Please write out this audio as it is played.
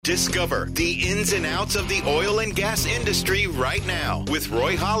Discover the ins and outs of the oil and gas industry right now with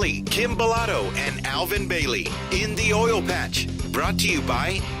Roy Holly, Kim Bellotto, and Alvin Bailey in the Oil Patch. Brought to you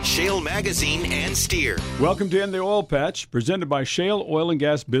by Shale Magazine and Steer. Welcome to In the Oil Patch, presented by Shale Oil and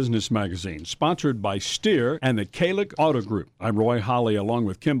Gas Business Magazine, sponsored by Steer and the Kalik Auto Group. I'm Roy Holly, along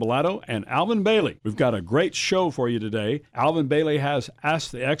with Kim Bellotto and Alvin Bailey. We've got a great show for you today. Alvin Bailey has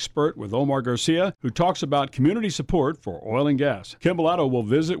Ask the Expert with Omar Garcia, who talks about community support for oil and gas. Kim Bellotto will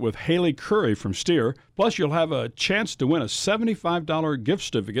visit with Haley Curry from Steer. Plus, you'll have a chance to win a $75 gift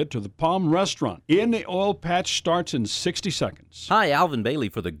certificate to the Palm Restaurant. In the Oil Patch starts in 60 seconds. Hi, Alvin Bailey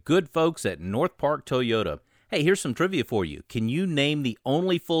for the good folks at North Park Toyota. Hey, here's some trivia for you. Can you name the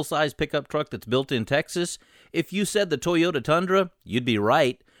only full-size pickup truck that's built in Texas? If you said the Toyota Tundra, you'd be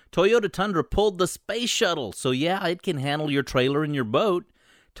right. Toyota Tundra pulled the space shuttle, so yeah, it can handle your trailer and your boat.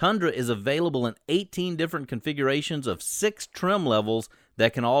 Tundra is available in 18 different configurations of 6 trim levels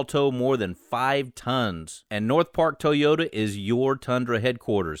that can all tow more than 5 tons. And North Park Toyota is your Tundra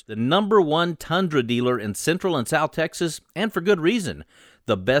headquarters, the #1 Tundra dealer in Central and South Texas, and for good reason.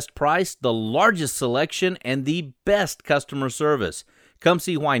 The best price, the largest selection, and the best customer service. Come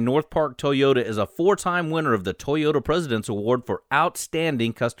see why North Park Toyota is a 4-time winner of the Toyota President's Award for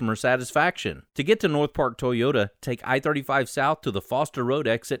outstanding customer satisfaction. To get to North Park Toyota, take I-35 South to the Foster Road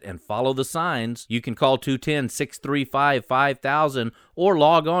exit and follow the signs. You can call 210-635-5000 or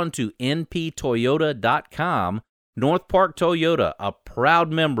log on to nptoyota.com. North Park Toyota, a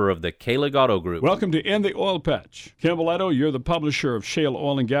proud member of the Kalik Auto Group. Welcome to In the Oil Patch. Kim Bellotto, you're the publisher of Shale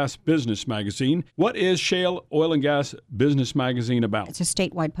Oil and Gas Business Magazine. What is Shale Oil and Gas Business Magazine about? It's a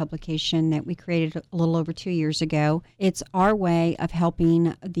statewide publication that we created a little over 2 years ago. It's our way of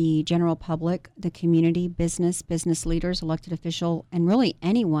helping the general public, the community, business leaders, elected official, and really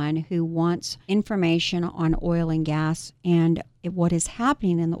anyone who wants information on oil and gas and what is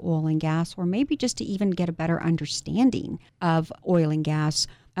happening in the oil and gas, or maybe just to even get a better understanding of oil and gas.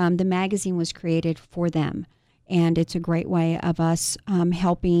 The magazine was created for them, and it's a great way of us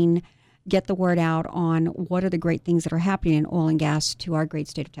helping get the word out on what are the great things that are happening in oil and gas to our great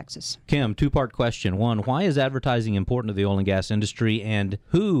state of Texas. Kim, 2-part question. 1, why is advertising important to the oil and gas industry, and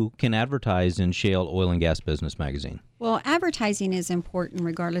who can advertise in Shale Oil and Gas Business Magazine? Well, advertising is important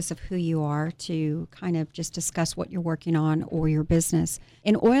regardless of who you are to kind of just discuss what you're working on or your business.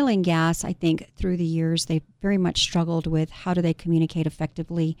 In oil and gas, I think through the years, they've very much struggled with how do they communicate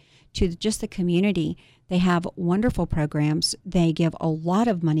effectively to just the community. They have wonderful programs. They give a lot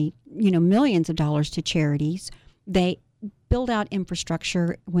of money, millions of dollars to charities. They build out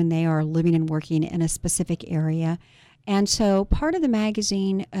infrastructure when they are living and working in a specific area. And so part of the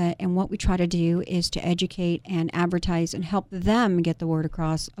magazine and what we try to do is to educate and advertise and help them get the word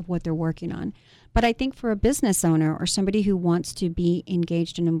across of what they're working on. But I think for a business owner or somebody who wants to be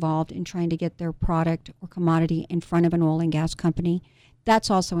engaged and involved in trying to get their product or commodity in front of an oil and gas company,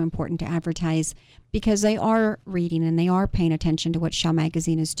 that's also important to advertise because they are reading and they are paying attention to what Shale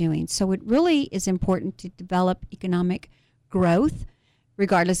Magazine is doing. So it really is important to develop economic growth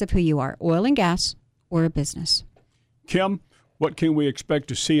regardless of who you are, oil and gas or a business. Kim, what can we expect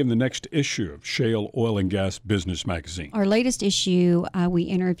to see in the next issue of Shale Oil and Gas Business Magazine? Our latest issue, we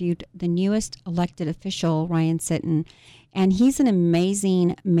interviewed the newest elected official, Ryan Sitton, and he's an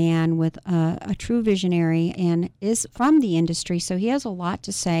amazing man with a true visionary and is from the industry, so he has a lot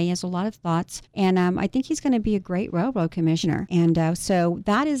to say, he has a lot of thoughts, and I think he's going to be a great railroad commissioner. And so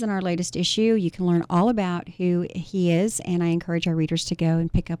that is in our latest issue. You can learn all about who he is, and I encourage our readers to go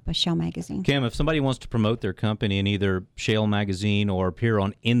and pick up a Shale Magazine. Kim, if somebody wants to promote their company in either Shale Magazine or appear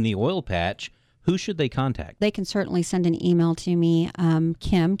on In the Oil Patch, who should they contact? They can certainly send an email to me,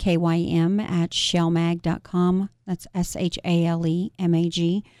 Kim, K-Y-M, at shalemag.com. That's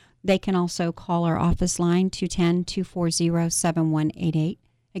SHALEMAG. They can also call our office line, 210-240-7188.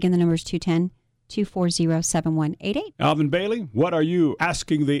 Again, the number is 210-240-7188. Alvin Bailey, what are you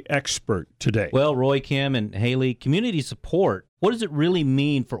asking the expert today? Well, Roy, Kim, and Haley, community support. What does it really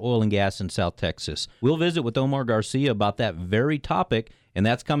mean for oil and gas in South Texas? We'll visit with Omar Garcia about that very topic, and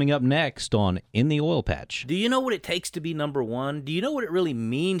that's coming up next on In the Oil Patch. Do you know what it takes to be number one? Do you know what it really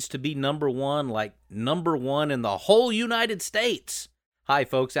means to be number one, like number one in the whole United States? Hi,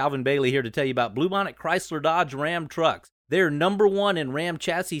 folks. Alvin Bailey here to tell you about Bluebonnet Chrysler Dodge Ram trucks. They're number one in Ram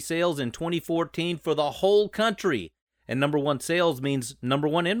chassis sales in 2014 for the whole country. And number one sales means number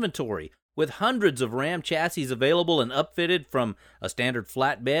one inventory, with hundreds of Ram chassis available and upfitted from a standard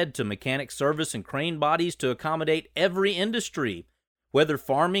flatbed to mechanic service and crane bodies to accommodate every industry. Whether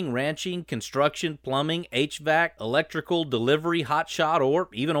farming, ranching, construction, plumbing, HVAC, electrical, delivery, hotshot, or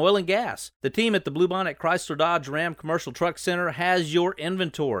even oil and gas, the team at the Bluebonnet Chrysler Dodge Ram Commercial Truck Center has your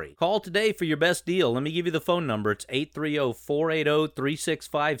inventory. Call today for your best deal. Let me give you the phone number. It's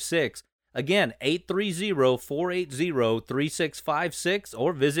 830-480-3656. Again, 830-480-3656,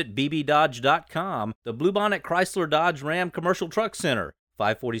 or visit bbdodge.com. The Bluebonnet Chrysler Dodge Ram Commercial Truck Center,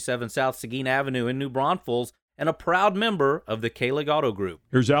 547 South Seguin Avenue in New Braunfels, and a proud member of the Kalig Auto Group.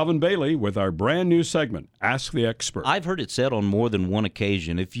 Here's Alvin Bailey with our brand new segment, Ask the Expert. I've heard it said on more than one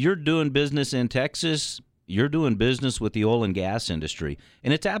occasion, if you're doing business in Texas, you're doing business with the oil and gas industry.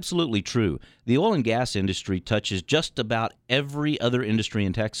 And it's absolutely true. The oil and gas industry touches just about every other industry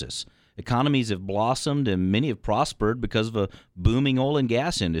in Texas. Economies have blossomed and many have prospered because of a booming oil and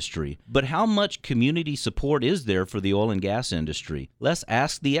gas industry. But how much community support is there for the oil and gas industry? Let's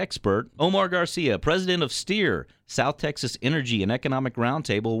ask the expert, Omar Garcia, president of STEER, South Texas Energy and Economic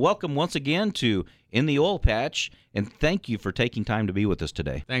Roundtable. Welcome once again to In the Oil Patch, and thank you for taking time to be with us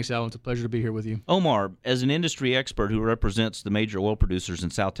today. Thanks, Alan. It's a pleasure to be here with you. Omar, as an industry expert who represents the major oil producers in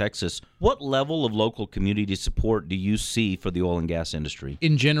South Texas, what level of local community support do you see for the oil and gas industry?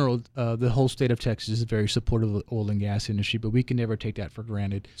 In general, the whole state of Texas is very supportive of the oil and gas industry, but we can never take that for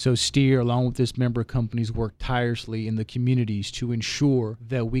granted. So STEER, along with its member companies, work tirelessly in the communities to ensure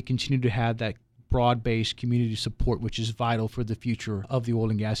that we continue to have that broad-based community support, which is vital for the future of the oil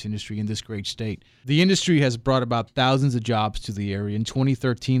and gas industry in this great state. The industry has brought about thousands of jobs to the area. In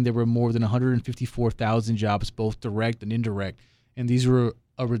 2013, there were more than 154,000 jobs, both direct and indirect, and these were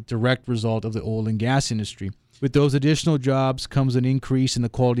a direct result of the oil and gas industry. With those additional jobs comes an increase in the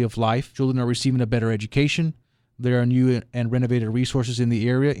quality of life. Children are receiving a better education. There are new and renovated resources in the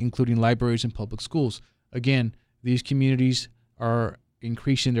area, including libraries and public schools. Again, these communities are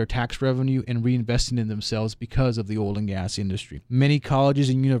increasing their tax revenue and reinvesting in themselves because of the oil and gas industry. Many colleges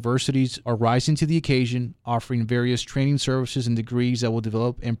and universities are rising to the occasion, offering various training services and degrees that will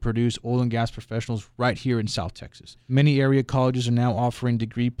develop and produce oil and gas professionals right here in South Texas. Many area colleges are now offering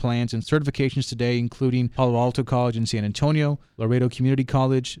degree plans and certifications today, including Palo Alto College in San Antonio, Laredo Community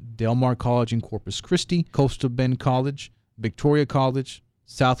College, Del Mar College in Corpus Christi, Coastal Bend College, Victoria College,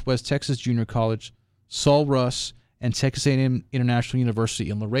 Southwest Texas Junior College, Sul Ross, and Texas A&M International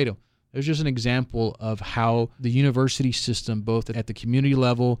University in Laredo. There's just an example of how the university system, both at the community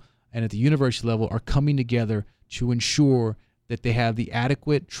level and at the university level, are coming together to ensure that they have the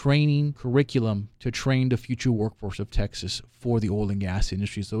adequate training curriculum to train the future workforce of Texas for the oil and gas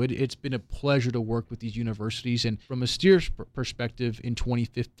industry. So it's been a pleasure to work with these universities. And from a STEER perspective, in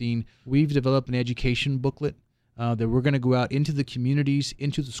 2015, we've developed an education booklet that we're going to go out into the communities,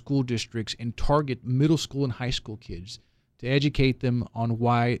 into the school districts, and target middle school and high school kids to educate them on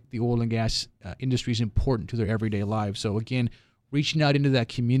why the oil and gas industry is important to their everyday lives. So again, reaching out into that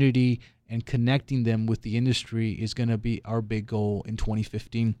community and connecting them with the industry is going to be our big goal in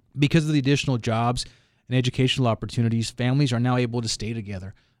 2015. Because of the additional jobs and educational opportunities, families are now able to stay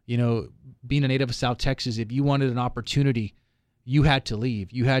together. You know, being a native of South Texas, if you wanted an opportunity, you had to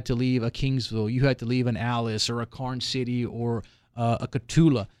leave. You had to leave a Kingsville. You had to leave an Alice or a Karn City or a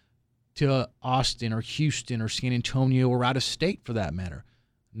Cotulla to Austin or Houston or San Antonio or out of state for that matter.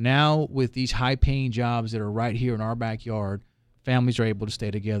 Now, with these high-paying jobs that are right here in our backyard, families are able to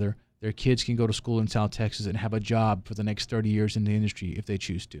stay together. Their kids can go to school in South Texas and have a job for the next 30 years in the industry if they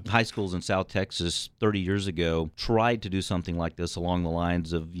choose to. High schools in South Texas 30 years ago tried to do something like this along the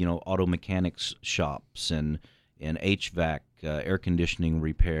lines of, auto mechanics shops and HVAC, air conditioning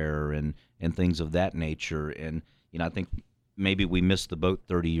repair and things of that nature. And, I think maybe we missed the boat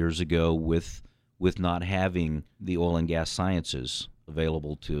 30 years ago with not having the oil and gas sciences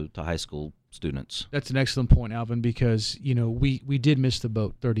available to high school students. That's an excellent point, Alvin, because, we did miss the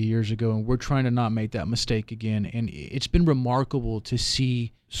boat 30 years ago, and we're trying to not make that mistake again. And it's been remarkable to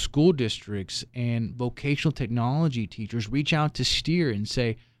see school districts and vocational technology teachers reach out to STEER and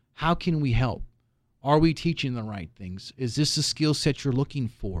say, how can we help? Are we teaching the right things? Is this the skill set you're looking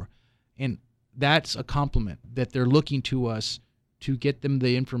for? And that's a compliment that they're looking to us to get them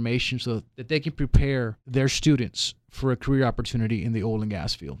the information so that they can prepare their students for a career opportunity in the oil and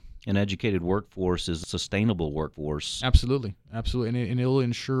gas field. An educated workforce is a sustainable workforce. Absolutely. Absolutely. And it'll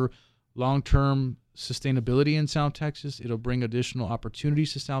ensure long-term sustainability in South Texas. It'll bring additional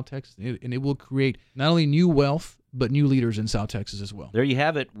opportunities to South Texas, and it will create not only new wealth, but new leaders in South Texas as well. There you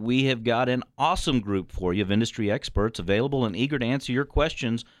have it. We have got an awesome group for you of industry experts available and eager to answer your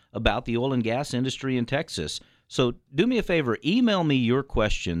questions about the oil and gas industry in Texas. So do me a favor, email me your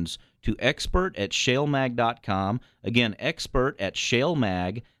questions to expert@shalemag.com. Again,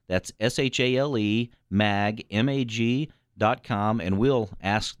 expert@shalemag, that's SHALE, mag, steer.com, and we'll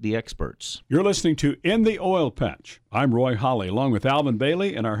ask the experts. You're listening to In the Oil Patch. I'm Roy Holly, along with Alvin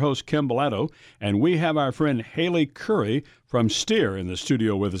Bailey and our host, Kim Bellato, and we have our friend Haley Curry from Steer in the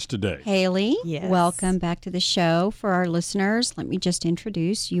studio with us today. Haley, Yes. welcome back to the show. For our listeners, let me just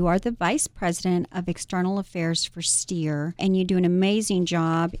introduce you are the Vice President of External Affairs for Steer, and you do an amazing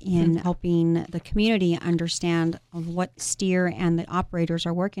job in helping the community understand of what Steer and the operators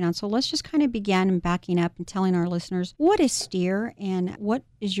are working on. So let's just kind of begin backing up and telling our listeners, what is Steer and what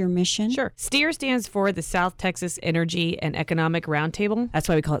is your mission? Sure. STEER stands for the South Texas Energy and Economic Roundtable. That's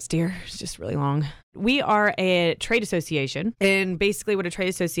why we call it STEER. It's just really long. We are a trade association, and basically what a trade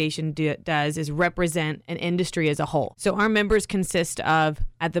association does is represent an industry as a whole. So our members consist of,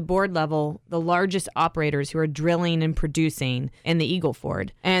 at the board level, the largest operators who are drilling and producing in the Eagle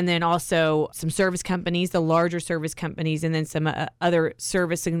Ford, and then also some service companies, the larger service companies, and then some other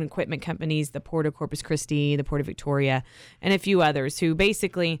service and equipment companies, the Port of Corpus Christi, the Port of Victoria, and a few others who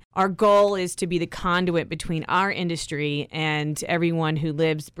basically, our goal is to be the conduit between our industry and everyone who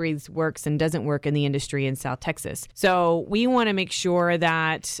lives, breathes, works, and doesn't work in the industry in South Texas. So we want to make sure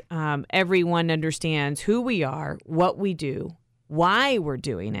that everyone understands who we are, what we do, why we're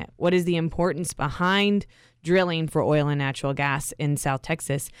doing it, what is the importance behind drilling for oil and natural gas in South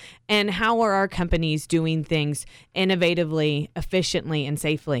Texas, and how are our companies doing things innovatively, efficiently, and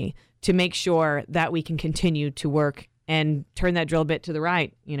safely to make sure that we can continue to work and turn that drill bit to the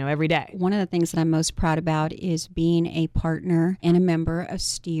right, every day. One of the things that I'm most proud about is being a partner and a member of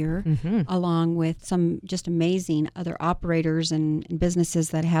Steer, along with some just amazing other operators and businesses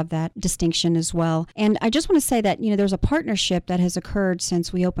that have that distinction as well. And I just want to say that, there's a partnership that has occurred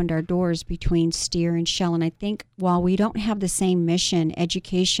since we opened our doors between Steer and Shell. And I think while we don't have the same mission,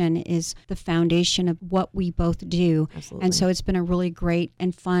 education is the foundation of what we both do. Absolutely. And so it's been a really great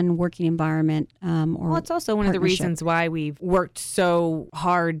and fun working environment. Well, it's also one of the reasons why we've worked so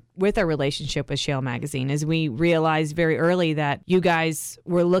hard with our relationship with Shale Magazine, is we realized very early that you guys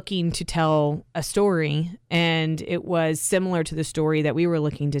were looking to tell a story, and it was similar to the story that we were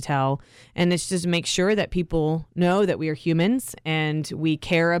looking to tell. And it's just to make sure that people know that we are humans and we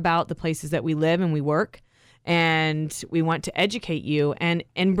care about the places that we live and we work. And we want to educate you and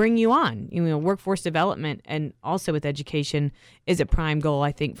bring you on. Workforce development and also with education is a prime goal,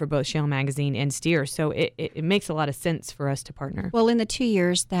 I think, for both Shale Magazine and Steer. So it makes a lot of sense for us to partner. Well, in the 2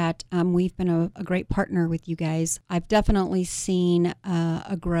 years that we've been a great partner with you guys, I've definitely seen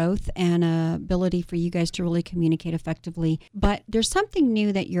a growth and a ability for you guys to really communicate effectively. But there's something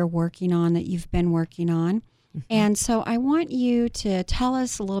new that you're working on, that you've been working on. And so I want you to tell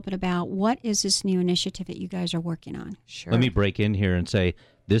us a little bit about what is this new initiative that you guys are working on. Sure. Let me break in here and say,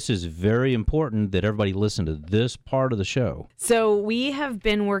 this is very important that everybody listen to this part of the show. So we have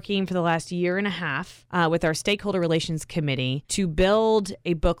been working for the last year and a half with our Stakeholder Relations Committee to build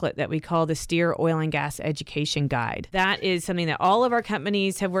a booklet that we call the Steer Oil and Gas Education Guide. That is something that all of our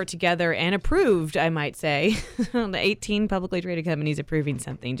companies have worked together and approved, I might say. The 18 publicly traded companies approving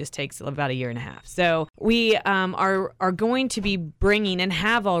something just takes about a year and a half. So we are going to be bringing and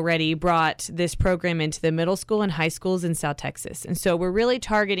have already brought this program into the middle school and high schools in South Texas. And so we're really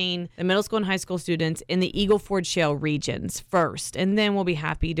targeting the middle school and high school students in the Eagle Ford Shale regions first, and then we'll be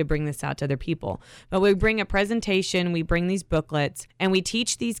happy to bring this out to other people. But we bring a presentation, we bring these booklets, and we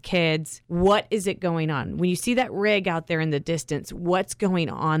teach these kids what is it going on. When you see that rig out there in the distance, what's going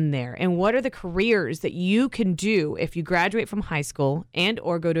on there, and what are the careers that you can do if you graduate from high school and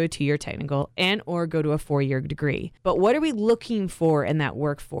or go to a 2-year technical and or go to a 4-year degree. But what are we looking for in that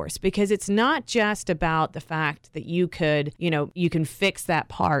workforce? Because it's not just about the fact that you could, you can fix that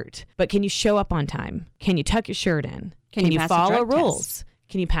part, but can you show up on time? Can you tuck your shirt in? Can you follow rules?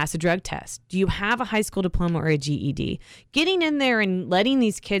 Can you pass a drug test? Do you have a high school diploma or a GED? Getting in there and letting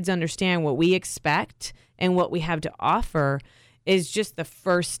these kids understand what we expect and what we have to offer is just the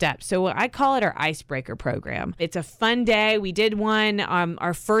first step. So I call it our icebreaker program. It's a fun day. We did one,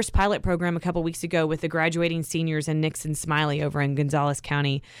 our first pilot program a couple weeks ago with the graduating seniors in Nixon Smiley over in Gonzales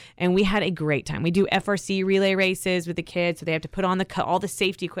County, and we had a great time. We do FRC relay races with the kids, so they have to put on all the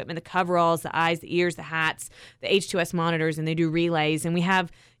safety equipment, the coveralls, the eyes, the ears, the hats, the H2S monitors, and they do relays, and we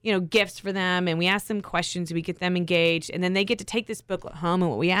have gifts for them, and we ask them questions, we get them engaged, and then they get to take this booklet home.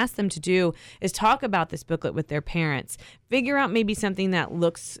 And what we ask them to do is talk about this booklet with their parents, figure out maybe something that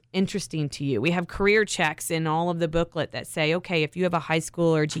looks interesting to you. We have career checks in all of the booklet that say, okay, if you have a high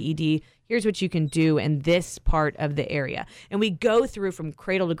school or GED, here's what you can do in this part of the area. And we go through from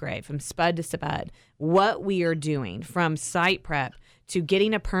cradle to grave, from spud to spud, what we are doing, from site prep to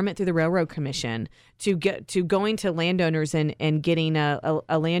getting a permit through the Railroad Commission, to going to landowners and getting a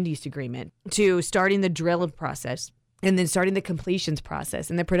land use agreement, to starting the drill process, and then starting the completions process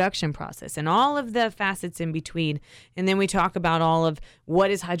and the production process and all of the facets in between. And then we talk about all of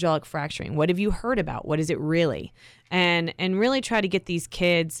what is hydraulic fracturing? What have you heard about? What is it really? And really try to get these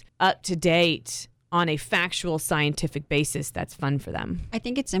kids up to date on a factual scientific basis that's fun for them. I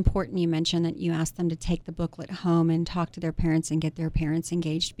think it's important you mentioned that you asked them to take the booklet home and talk to their parents and get their parents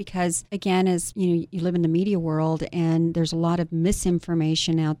engaged, because again, as you live in the media world and there's a lot of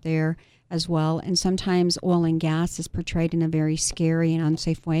misinformation out there as well, and sometimes oil and gas is portrayed in a very scary and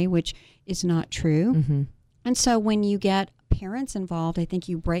unsafe way, which is not true. Mm-hmm. And so when you get parents involved, I think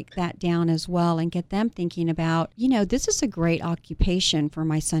you break that down as well and get them thinking about, this is a great occupation for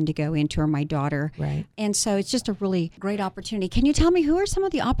my son to go into, or my daughter. Right. And so it's just a really great opportunity. Can you tell me who are some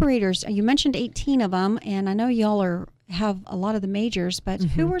of the operators? You mentioned 18 of them, and I know y'all have a lot of the majors, but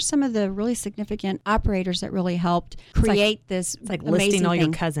who were some of the really significant operators that really helped create this It's like amazing listing all thing?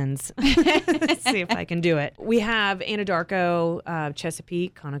 your cousins. Let's see if I can do it. We have Anadarko,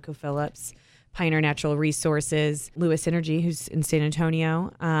 Chesapeake, ConocoPhillips, Pioneer Natural Resources, Lewis Energy, who's in San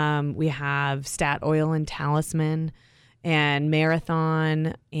Antonio. We have Stat Oil and Talisman, and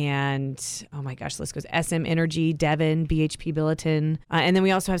Marathon, and oh my gosh, the list goes. SM Energy, Devon, BHP Billiton, and then we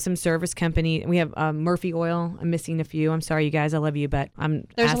also have some service company. We have Murphy Oil. I'm missing a few. I'm sorry, you guys. I love you, but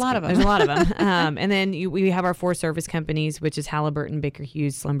There's a lot of them. There's a lot of them. And then we have our 4 service companies, which is Halliburton, Baker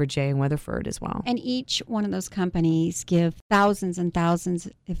Hughes, Schlumberger, and Weatherford as well. And each one of those companies give thousands and thousands,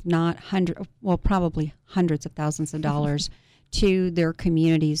 if not hundreds, well, probably hundreds of thousands of dollars to their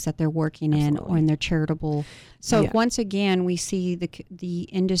communities that they're working in, or in their charitable. So once again, we see the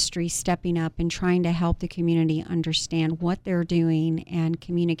industry stepping up and trying to help the community understand what they're doing and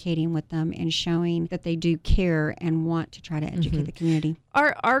communicating with them and showing that they do care and want to try to educate the community.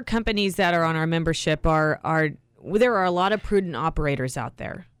 Our companies that are on our membership there are a lot of prudent operators out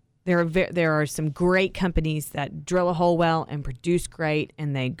there. There are some great companies that drill a whole well and produce great,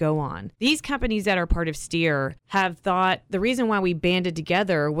 and they go on. These companies that are part of STEER have thought the reason why we banded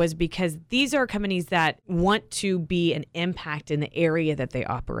together was because these are companies that want to be an impact in the area that they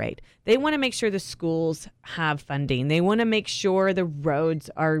operate. They want to make sure the schools have funding. They want to make sure the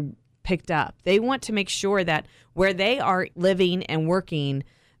roads are picked up. They want to make sure that where they are living and working,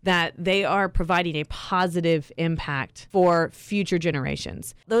 that they are providing a positive impact for future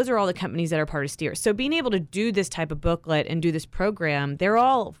generations. Those are all the companies that are part of STEER. So being able to do this type of booklet and do this program, they're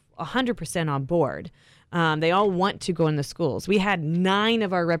all 100% on board. They all want to go in the schools. We had 9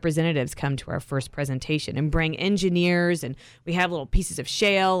 of our representatives come to our first presentation and bring engineers, and we have little pieces of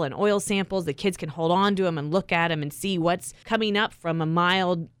shale and oil samples. The kids can hold on to them and look at them and see what's coming up from a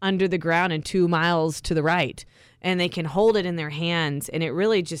mile under the ground and 2 miles to the right. And they can hold it in their hands, and it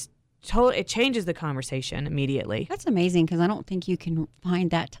really just it changes the conversation immediately. That's amazing, because I don't think you can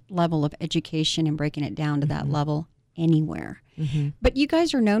find that level of education and breaking it down to that level anywhere. But you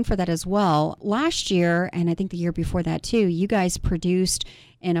guys are known for that as well. Last year, and I think the year before that too, you guys produced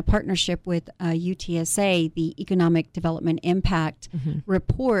in a partnership with UTSA the Economic Development Impact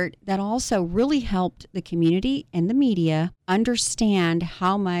report that also really helped the community and the media understand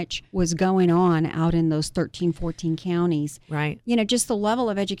how much was going on out in those 13, 14 counties. Right. Just the level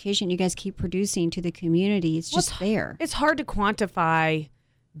of education you guys keep producing to the community, it's just there. It's hard to quantify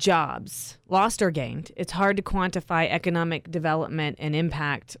jobs lost or gained. It's hard to quantify economic development and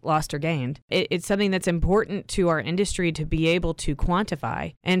impact lost or gained. It's something that's important to our industry to be able to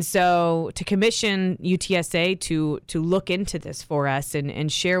quantify. And so to commission UTSA to look into this for us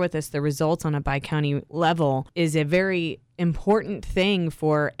and share with us the results on a bi-county level is a very important thing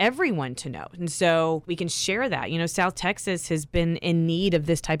for everyone to know. And so we can share that. South Texas has been in need of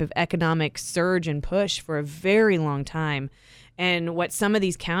this type of economic surge and push for a very long time. And what some of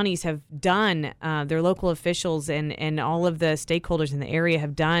these counties have done, their local officials and all of the stakeholders in the area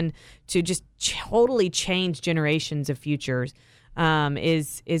have done to just totally change generations of futures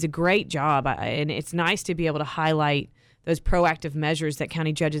is a great job. And it's nice to be able to highlight those proactive measures that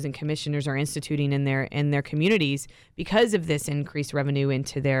county judges and commissioners are instituting in their communities because of this increased revenue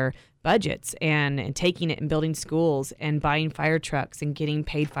into their budgets and taking it and building schools and buying fire trucks and getting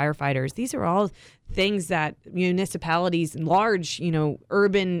paid firefighters. These are all things that municipalities and large,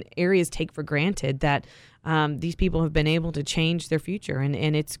 urban areas take for granted that these people have been able to change their future. And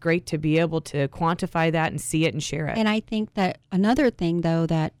it's great to be able to quantify that and see it and share it. And I think that another thing, though,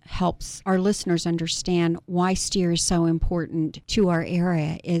 that helps our listeners understand why STEER is so important to our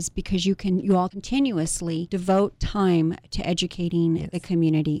area is because you all continuously devote time to educating the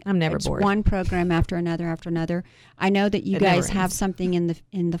community. I'm never it's bored. One program after another. I know that you guys have something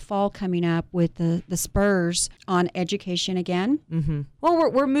in the fall coming up with the Spurs on education again.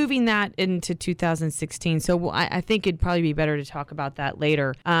 Well, we're moving that into 2016. 2016. So I think it'd probably be better to talk about that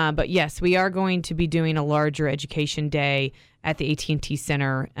later. But yes, we are going to be doing a larger education day at the AT&T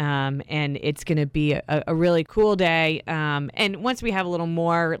Center, and it's going to be a really cool day. And once we have a little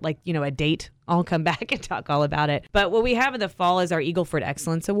more, a date, I'll come back and talk all about it. But what we have in the fall is our Eagle Ford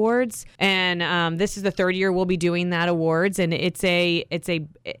Excellence Awards, and this is the third year we'll be doing that awards. And it's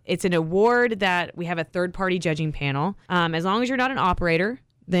an award that we have a third-party judging panel. As long as you're not an operator,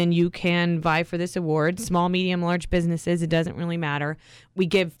 then you can vie for this award. Small, medium, large businesses, it doesn't really matter. We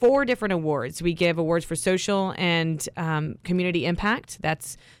give 4 different awards. We give awards for social and community impact.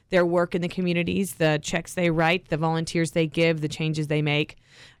 That's their work in the communities, the checks they write, the volunteers they give, the changes they make.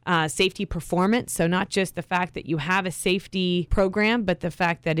 Safety performance, so not just the fact that you have a safety program, but the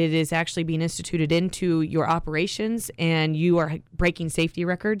fact that it is actually being instituted into your operations and you are breaking safety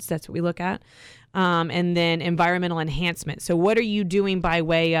records. That's what we look at. And then environmental enhancement. So what are you doing by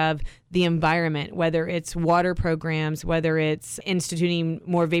way of the environment, whether it's water programs, whether it's instituting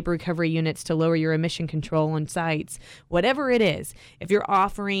more vapor recovery units to lower your emission control on sites, whatever it is. If you're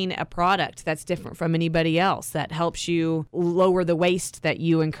offering a product that's different from anybody else that helps you lower the waste that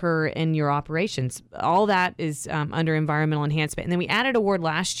you incur in your operations, all that is under environmental enhancement. And then we added an award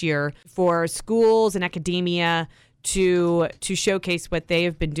last year for schools and academia to showcase what they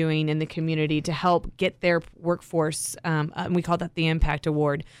have been doing in the community to help get their workforce. And we call that the Impact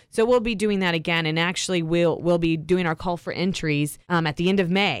Award. So we'll be doing that again, and actually we'll be doing our call for entries at the end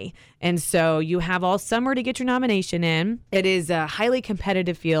of May. And so you have all summer to get your nomination in. It is a highly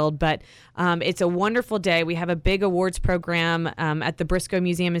competitive field, but it's a wonderful day. We have a big awards program at the Briscoe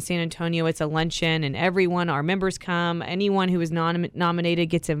Museum in San Antonio. It's a luncheon, and our members come. Anyone who is nominated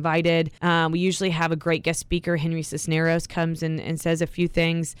gets invited. We usually have a great guest speaker. Henry Cisneros comes and says a few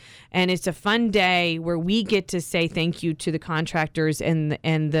things. And it's a fun day where we get to say thank you to the contractors and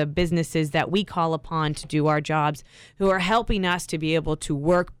the businesses that we call upon to do our jobs, who are helping us to be able to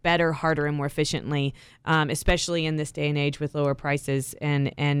work better, harder, and more efficiently, especially in this day and age with lower prices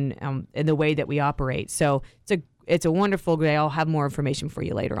and the way that we operate. So it's a wonderful day. I'll have more information for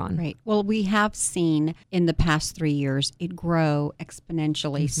you later on. Right. Well, we have seen in the past 3 years it grow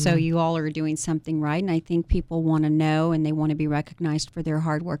exponentially. Mm-hmm. So you all are doing something right. And I think people want to know, and they want to be recognized for their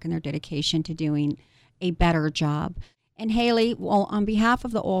hard work and their dedication to doing a better job. And Haley, well, on behalf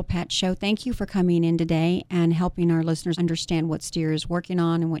of the Oil Patch Show, thank you for coming in today and helping our listeners understand what STEER is working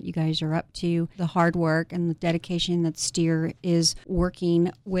on and what you guys are up to, the hard work and the dedication that STEER is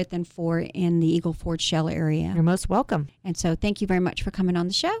working with and for in the Eagle Ford Shale area. You're most welcome. And so thank you very much for coming on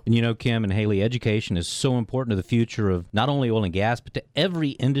the show. And Kim and Haley, education is so important to the future of not only oil and gas, but to every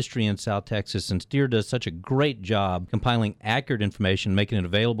industry in South Texas. And STEER does such a great job compiling accurate information, making it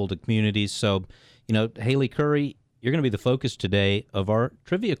available to communities. So, Haley Curry, you're going to be the focus today of our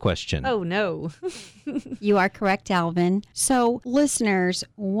trivia question. Oh, no. You are correct, Alvin. So, listeners,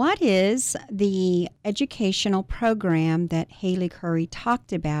 what is the educational program that Haley Curry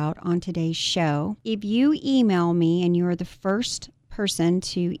talked about on today's show? If you email me, and you're the first person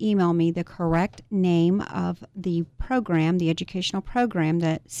to email me the correct name of the program, the educational program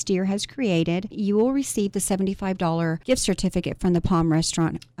that STEER has created, you will receive the $75 gift certificate from the Palm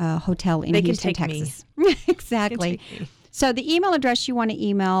Restaurant Hotel in Houston, Texas. Exactly. So the email address you want to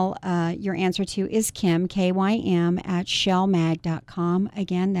email your answer to is Kim, K-Y-M, at shalmag.com.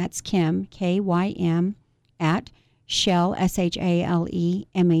 Again, that's Kim, K-Y-M, at shale,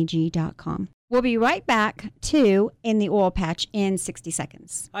 SHALEMAG.com. We'll be right back to In the Oil Patch in 60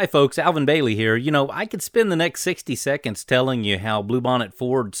 seconds. Hi, folks. Alvin Bailey here. I could spend the next 60 seconds telling you how Bluebonnet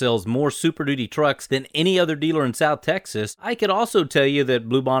Ford sells more Super Duty trucks than any other dealer in South Texas. I could also tell you that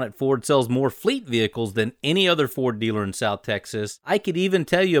Bluebonnet Ford sells more fleet vehicles than any other Ford dealer in South Texas. I could even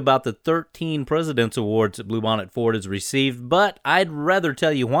tell you about the 13 President's Awards that Bluebonnet Ford has received, but I'd rather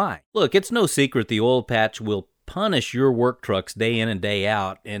tell you why. Look, it's no secret the oil patch will punish your work trucks day in and day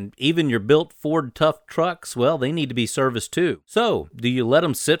out, and even your built Ford Tough trucks, well, they need to be serviced too. So, do you let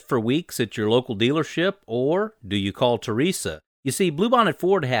them sit for weeks at your local dealership, or do you call Teresa? You see, Bluebonnet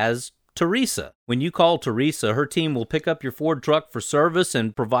Ford has Teresa. When you call Teresa, her team will pick up your Ford truck for service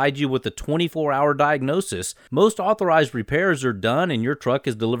and provide you with a 24-hour diagnosis. Most authorized repairs are done and your truck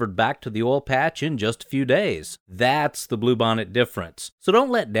is delivered back to the oil patch in just a few days. That's the Bluebonnet difference. So don't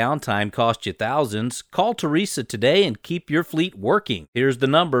let downtime cost you thousands. Call Teresa today and keep your fleet working. Here's the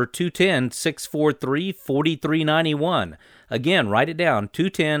number, 210-643-4391. Again, write it down,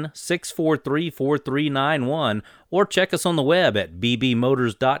 210-643-4391, or check us on the web at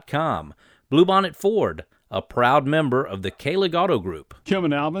bbmotors.com. Bluebonnet Ford, a proud member of the Kalig Auto Group. Kim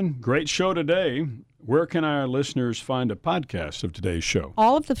and Alvin, great show today. where can our listeners find a podcast of today's show?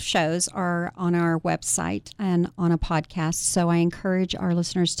 All of the shows are on our website and on a podcast, so I encourage our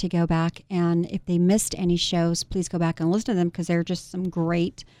listeners to go back, and if they missed any shows, please go back and listen to them because they're just some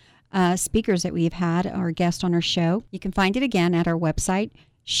great speakers that we've had, our guests on our show. You can find it again at our website,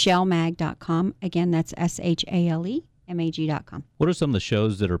 shalemag.com. Again, that's SHALEMAG.com. What are some of the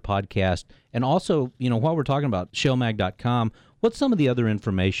shows that are podcast? And also, while we're talking about shalemag.com, what's some of the other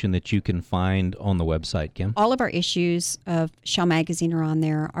information that you can find on the website, Kim? All of our issues of Shale Magazine are on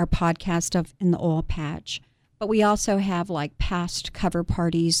there. Our podcast of In the Oil Patch. But we also have like past cover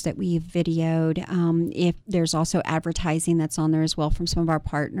parties that we've videoed. If there's also advertising that's on there as well from some of our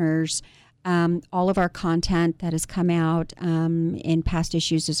partners. All of our content that has come out in past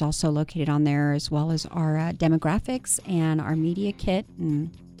issues is also located on there, as well as our demographics and our media kit and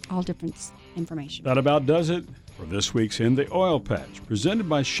all different information. That about does it for this week's In the Oil Patch, presented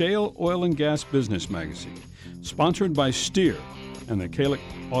by Shale Oil and Gas Business Magazine, sponsored by Steer and the Kalik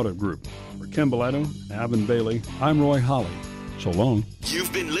Auto Group. For Kim Balato and Alvin Bailey, I'm Roy Holly. So long.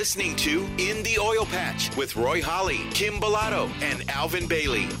 You've been listening to In the Oil Patch with Roy Holly, Kim Balato, and Alvin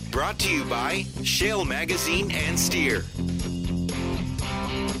Bailey. Brought to you by Shale Magazine and Steer.